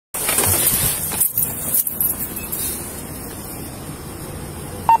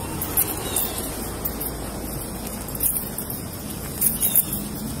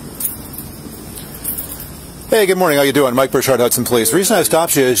Hey, good morning. How you doing? Mike Burchard, Hudson Police. The reason I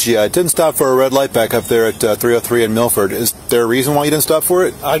stopped you is you didn't stop for a red light back up there at 303 in Milford. Is there a reason why you didn't stop for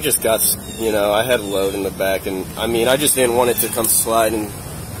it? I just got, I had a load in the back, and I just didn't want it to come sliding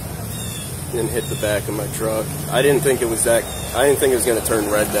and hit the back of my truck. I didn't think it was going to turn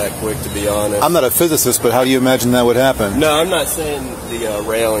red that quick, to be honest. I'm not a physicist, but how do you imagine that would happen? No, I'm not saying the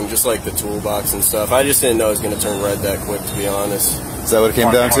railing, just like the toolbox and stuff. I just didn't know it was going to turn red that quick, to be honest. Is that what it came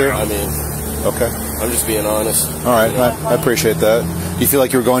down to? Okay. I'm just being honest. All right, I appreciate that. You feel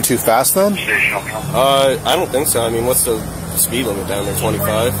like you were going too fast then? I don't think so. What's the speed limit down there?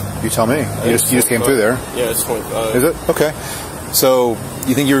 25? You tell me. You just came through there. Yeah, it's 25. Is it? Okay. So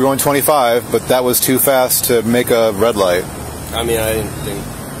you think you were going 25, but that was too fast to make a red light?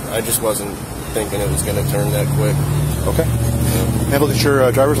 I just wasn't thinking it was going to turn that quick. Okay. May I look at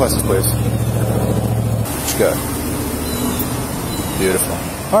your driver's license, please? What you got? Beautiful.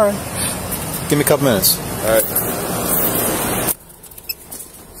 All right. Give me a couple minutes. All right.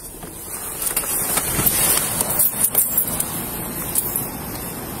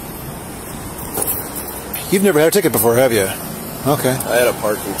 You've never had a ticket before, have you? Okay. I had a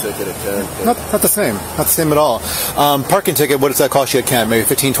parking ticket at Kent. Not the same. Not the same at all. Parking ticket, what does that cost you at Kent? Maybe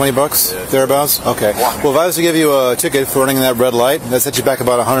 15, 20 bucks? Yeah. Thereabouts? Okay. Well, if I was to give you a ticket for running that red light, that sets you back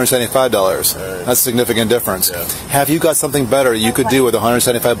about $175. Right. That's a significant difference. Yeah. Have you got something better you could do with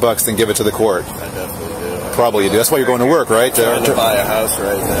 $175 than give it to the court? I definitely do. Probably you do. That's why you're going to work, right? I'm trying to buy a house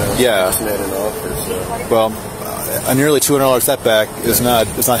right now. Yeah. I just made an offer, so. Well, a nearly $200 setback is not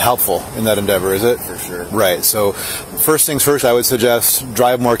helpful in that endeavor, is it? For sure. Right. So, first things first, I would suggest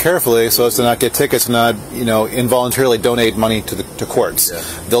drive more carefully so as to not get tickets, not involuntarily donate money to courts. Yeah.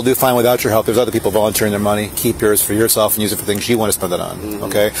 They'll do fine without your help. There's other people volunteering their money. Keep yours for yourself and use it for things you want to spend it on. Mm-hmm.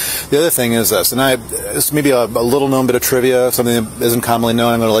 Okay. The other thing is this, and this may be a little known bit of trivia, something that isn't commonly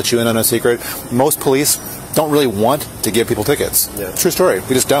known. I'm going to let you in on a secret. Most police don't really want to give people tickets. Yeah. True story.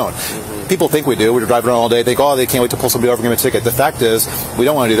 We just don't. Mm-hmm. People think we do. We're driving around all day, think, oh, they can't wait to pull somebody over and give them a ticket. The fact is, we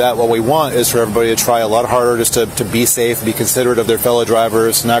don't want to do that. What we want is for everybody to try a lot harder just to be safe, be considerate of their fellow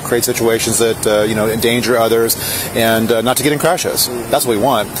drivers, not create situations that, endanger others, and not to get in crashes. Mm-hmm. That's what we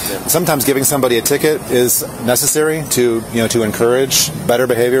want. Yeah. Sometimes giving somebody a ticket is necessary to encourage better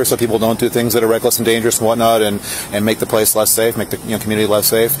behavior so people don't do things that are reckless and dangerous and whatnot and make the place less safe, make the community less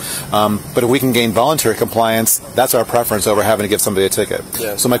safe. But if we can gain voluntary compliance, that's our preference over having to give somebody a ticket.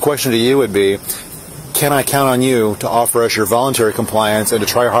 Yeah. So my question to you would be, can I count on you to offer us your voluntary compliance and to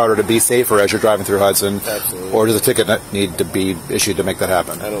try harder to be safer as you're driving through Hudson? Absolutely. Or does a ticket need to be issued to make that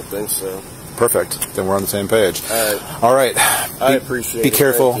happen? I don't think so. Perfect. Then we're on the same page. All right. I appreciate it. Be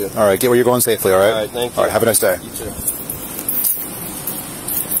careful. All right. Get where you're going safely, all right? All right, thank you. All right, have a nice day. You too.